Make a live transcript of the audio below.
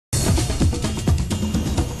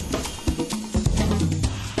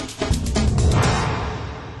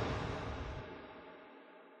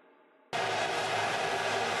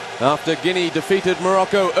After Guinea defeated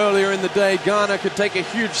Morocco earlier in the day, Ghana could take a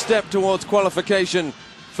huge step towards qualification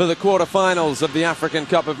for the quarter-finals of the African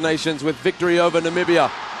Cup of Nations with victory over Namibia.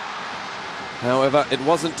 However, it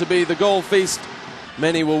wasn't to be the goal feast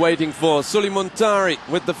many were waiting for. Suleiman Tari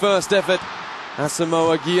with the first effort.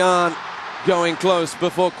 Asamoah Gyan going close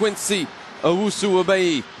before Quincy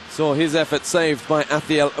Owusu-Abayi saw his effort saved by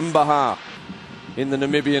Athiel Mbaha. In the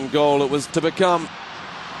Namibian goal, it was to become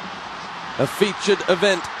a featured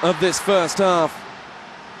event of this first half.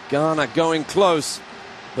 Ghana going close,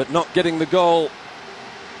 but not getting the goal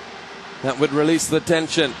that would release the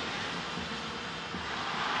tension.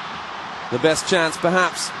 The best chance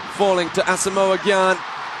perhaps falling to Asamoah Gyan,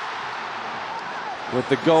 with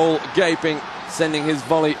the goal gaping, sending his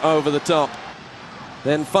volley over the top.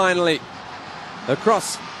 Then finally,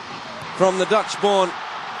 across from the Dutch-born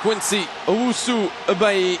Quincy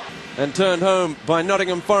Owusu-Abayi, and turned home by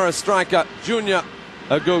Nottingham Forest striker Junior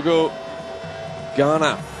Agogo.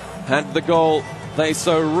 Ghana had the goal they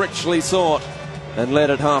so richly sought and led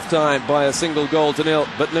at half-time by a single goal to nil.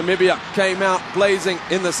 But Namibia came out blazing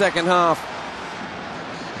in the second half.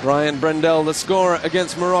 Brian Brendel, the scorer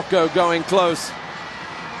against Morocco, going close.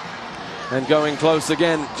 And going close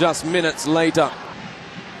again just minutes later.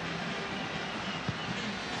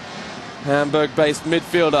 Hamburg-based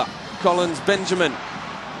midfielder Collins Benjamin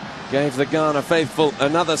gave the Ghana faithful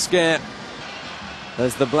another scare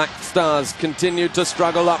as the Black Stars continued to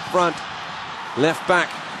struggle up front. Left back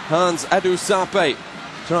Hans Adusape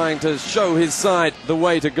trying to show his side the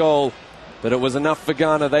way to goal, but it was enough for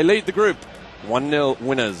Ghana. They lead the group 1-0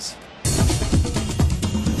 winners.